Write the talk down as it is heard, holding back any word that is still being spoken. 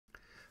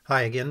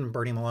Hi again,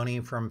 Bernie Maloney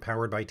from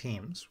Powered by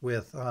Teams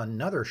with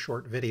another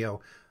short video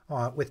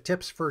with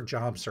tips for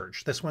job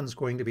search. This one's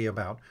going to be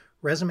about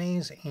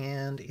resumes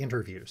and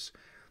interviews.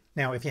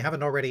 Now, if you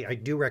haven't already, I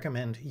do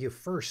recommend you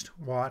first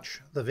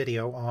watch the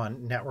video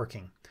on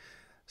networking.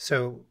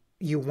 So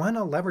you want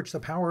to leverage the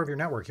power of your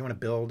network. You want to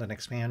build and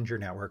expand your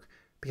network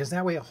because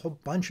that way a whole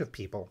bunch of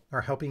people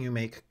are helping you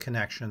make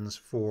connections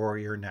for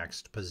your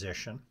next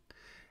position.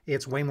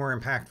 It's way more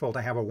impactful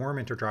to have a warm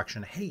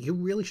introduction. Hey, you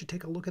really should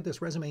take a look at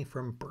this resume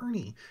from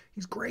Bernie.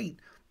 He's great.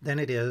 Than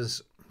it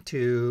is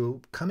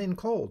to come in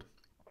cold.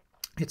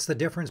 It's the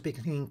difference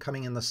between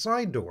coming in the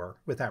side door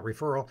with that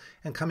referral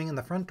and coming in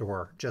the front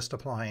door just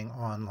applying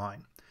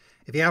online.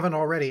 If you haven't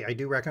already, I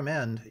do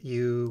recommend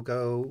you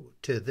go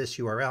to this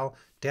URL,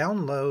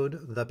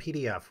 download the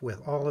PDF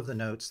with all of the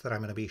notes that I'm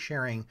going to be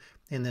sharing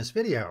in this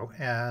video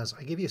as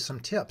I give you some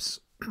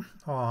tips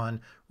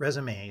on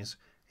resumes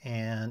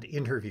and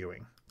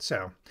interviewing.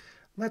 So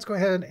let's go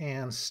ahead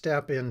and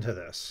step into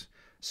this.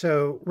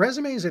 So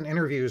resumes and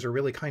interviews are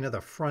really kind of the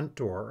front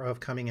door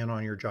of coming in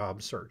on your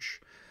job search.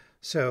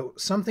 So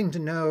something to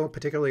know,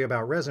 particularly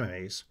about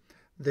resumes,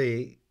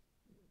 they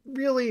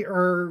really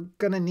are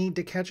going to need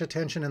to catch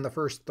attention in the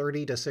first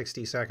 30 to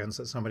 60 seconds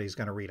that somebody's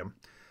going to read them.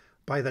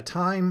 By the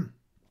time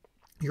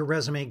your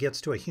resume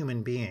gets to a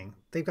human being,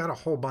 they've got a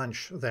whole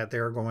bunch that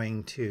they're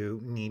going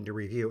to need to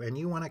review, and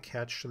you want to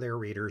catch their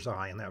reader's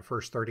eye in that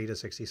first 30 to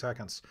 60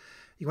 seconds.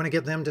 You want to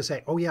get them to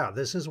say, oh yeah,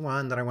 this is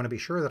one that I want to be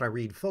sure that I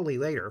read fully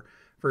later,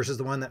 versus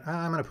the one that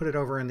I'm going to put it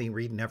over in the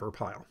read never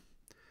pile.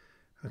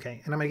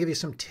 Okay, and I'm going to give you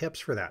some tips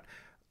for that.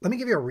 Let me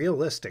give you a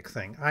realistic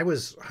thing. I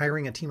was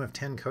hiring a team of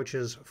 10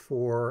 coaches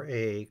for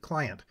a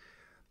client,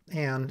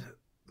 and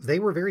they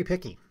were very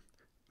picky.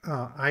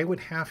 I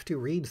would have to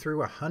read through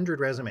 100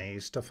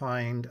 resumes to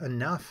find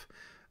enough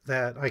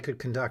that I could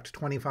conduct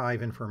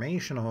 25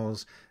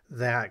 informationals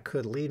that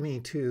could lead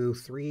me to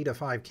 3 to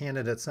 5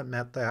 candidates that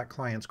met that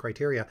client's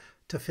criteria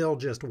to fill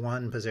just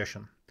one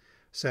position.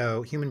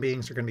 So human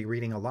beings are going to be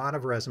reading a lot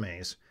of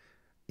resumes.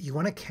 You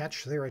want to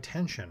catch their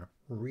attention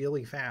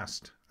really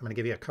fast. I'm going to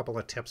give you a couple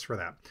of tips for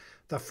that.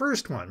 The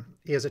first one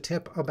is a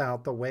tip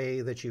about the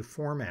way that you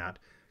format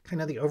kind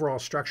of the overall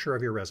structure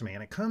of your resume,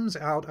 and it comes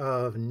out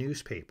of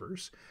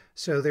newspapers.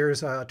 So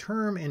there's a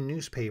term in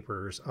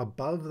newspapers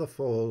above the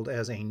fold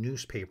as a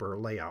newspaper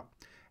layout.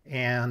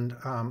 And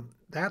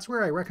that's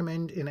where I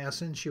recommend, in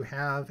essence, you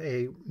have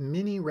a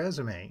mini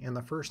resume in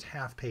the first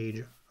half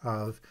page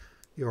of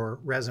your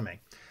resume.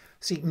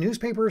 See,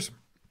 newspapers,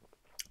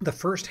 the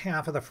first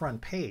half of the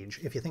front page,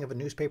 if you think of a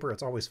newspaper,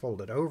 it's always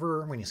folded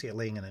over when you see it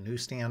laying in a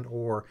newsstand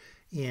or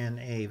in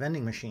a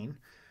vending machine.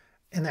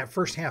 And that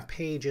first half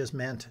page is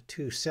meant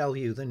to sell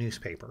you the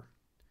newspaper,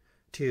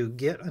 to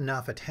get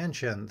enough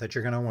attention that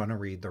you're going to want to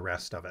read the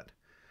rest of it.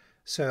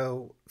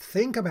 So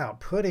think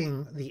about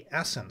putting the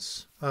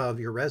essence of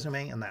your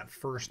resume in that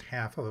first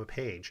half of a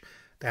page.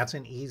 That's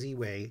an easy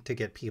way to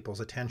get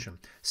people's attention.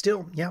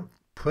 Still, yeah,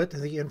 put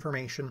the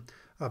information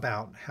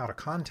about how to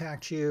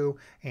contact you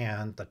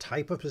and the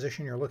type of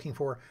position you're looking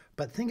for,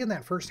 but think in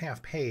that first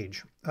half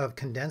page of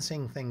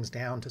condensing things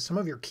down to some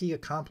of your key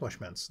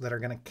accomplishments that are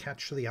going to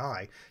catch the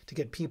eye to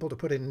get people to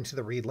put it into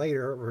the read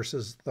later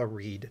versus the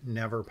read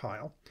never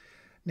pile.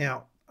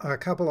 Now, a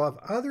couple of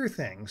other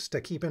things to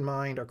keep in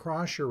mind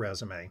across your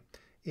resume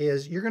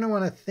is you're going to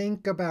want to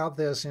think about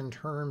this in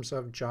terms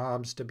of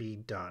jobs to be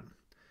done.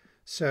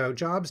 So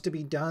jobs to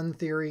be done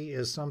theory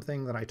is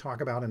something that I talk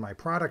about in my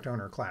product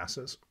owner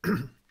classes.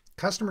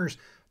 Customers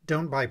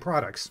don't buy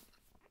products.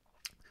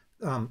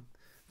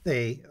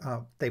 They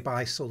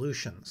buy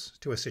solutions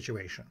to a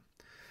situation.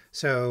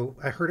 So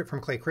I heard it from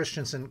Clay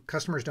Christensen,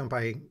 customers don't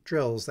buy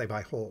drills, they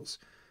buy holes.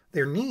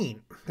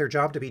 Their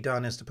job to be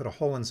done is to put a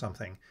hole in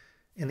something.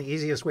 And the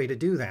easiest way to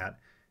do that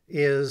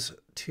is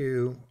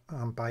to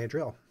buy a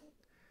drill.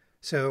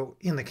 So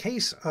in the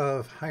case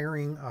of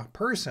hiring a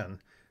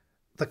person,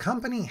 the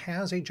company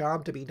has a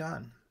job to be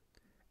done.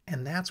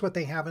 And that's what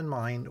they have in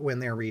mind when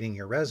they're reading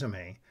your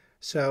resume.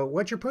 So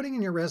what you're putting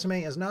in your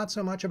resume is not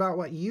so much about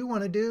what you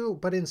want to do,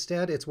 but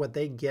instead it's what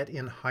they get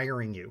in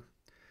hiring you.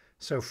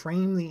 So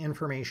frame the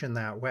information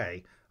that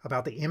way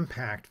about the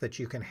impact that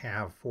you can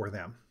have for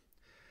them.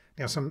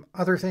 Now, some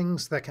other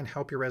things that can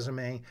help your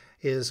resume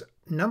is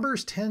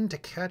numbers tend to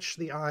catch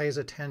the eye's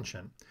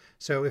attention.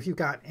 So if you've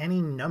got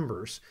any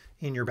numbers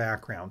in your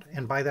background,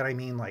 and by that I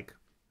mean like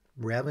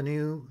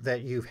revenue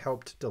that you've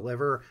helped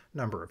deliver,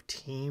 number of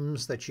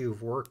teams that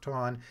you've worked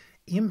on,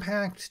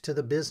 impact to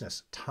the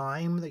business,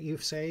 time that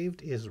you've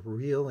saved is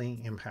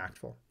really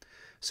impactful.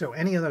 So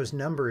any of those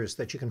numbers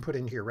that you can put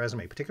into your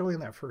resume, particularly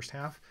in that first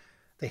half,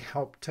 they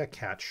help to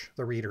catch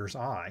the reader's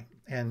eye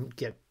and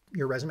get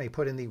your resume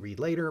put in the read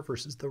later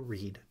versus the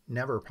read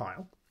never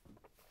pile.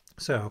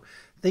 So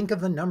think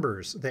of the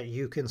numbers that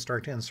you can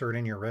start to insert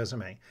in your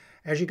resume.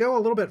 As you go a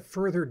little bit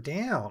further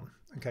down,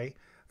 okay,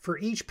 for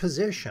each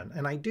position,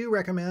 and I do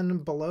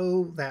recommend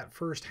below that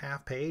first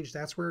half page,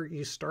 that's where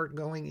you start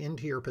going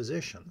into your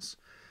positions.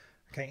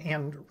 Okay,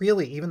 and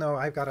really, even though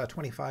I've got a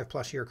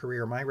 25+ year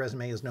career, my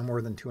resume is no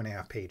more than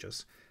 2.5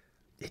 pages.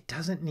 It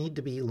doesn't need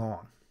to be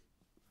long.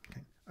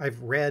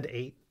 I've read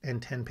 8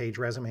 and 10-page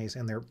resumes,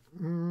 and they're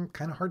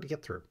kind of hard to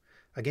get through.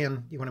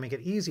 Again, you want to make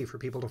it easy for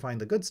people to find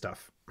the good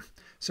stuff.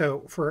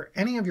 So for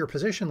any of your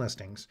position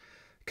listings,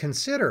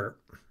 consider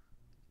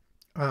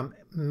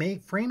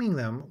framing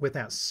them with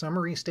that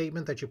summary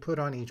statement that you put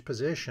on each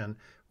position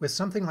with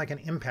something like an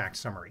impact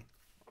summary.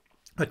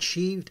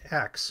 Achieved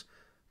X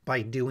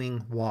by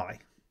doing Y.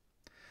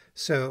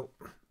 So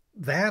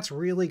that's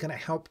really going to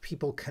help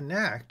people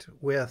connect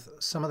with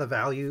some of the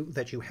value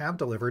that you have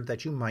delivered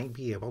that you might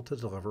be able to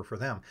deliver for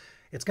them.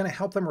 It's going to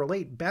help them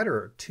relate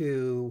better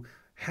to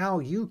how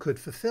you could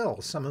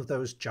fulfill some of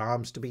those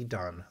jobs to be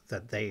done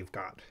that they've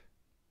got.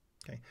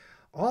 Okay.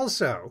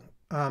 Also,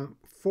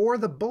 for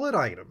the bullet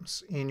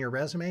items in your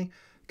resume,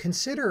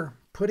 consider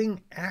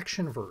putting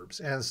action verbs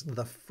as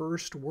the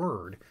first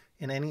word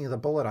in any of the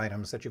bullet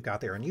items that you've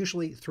got there. And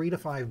usually 3 to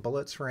 5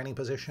 bullets for any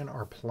position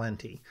are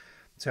plenty.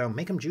 So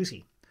make them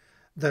juicy.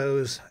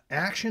 Those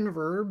action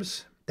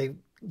verbs, they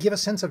give a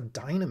sense of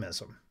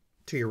dynamism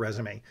to your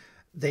resume.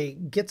 They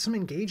get some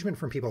engagement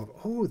from people of,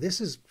 oh,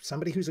 this is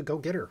somebody who's a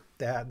go-getter,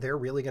 that they're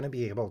really going to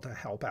be able to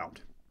help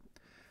out.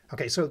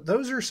 Okay, so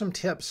those are some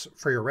tips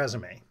for your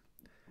resume.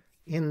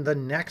 In the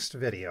next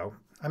video,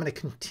 I'm going to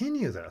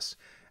continue this,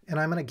 and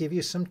I'm going to give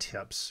you some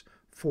tips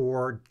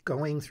for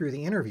going through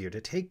the interview to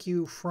take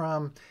you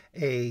from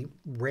a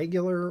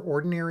regular,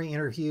 ordinary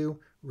interview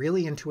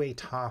really into a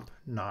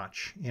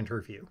top-notch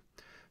interview.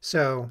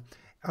 So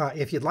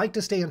if you'd like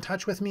to stay in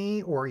touch with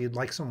me, or you'd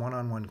like some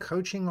one-on-one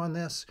coaching on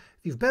this,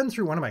 if you've been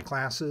through one of my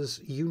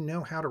classes, you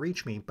know how to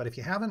reach me. But if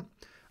you haven't,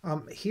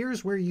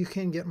 here's where you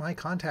can get my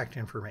contact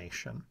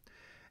information.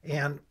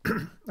 And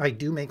I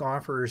do make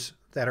offers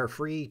that are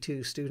free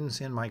to students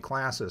in my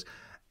classes.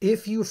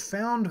 If you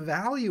found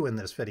value in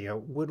this video,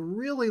 would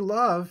really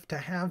love to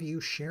have you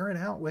share it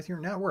out with your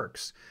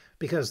networks,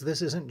 because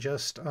this isn't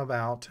just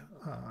about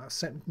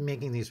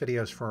making these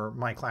videos for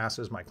my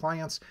classes, my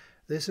clients.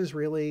 This is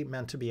really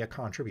meant to be a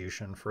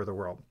contribution for the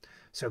world.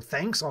 So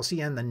thanks. I'll see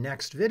you in the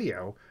next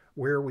video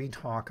where we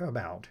talk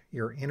about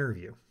your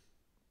interview.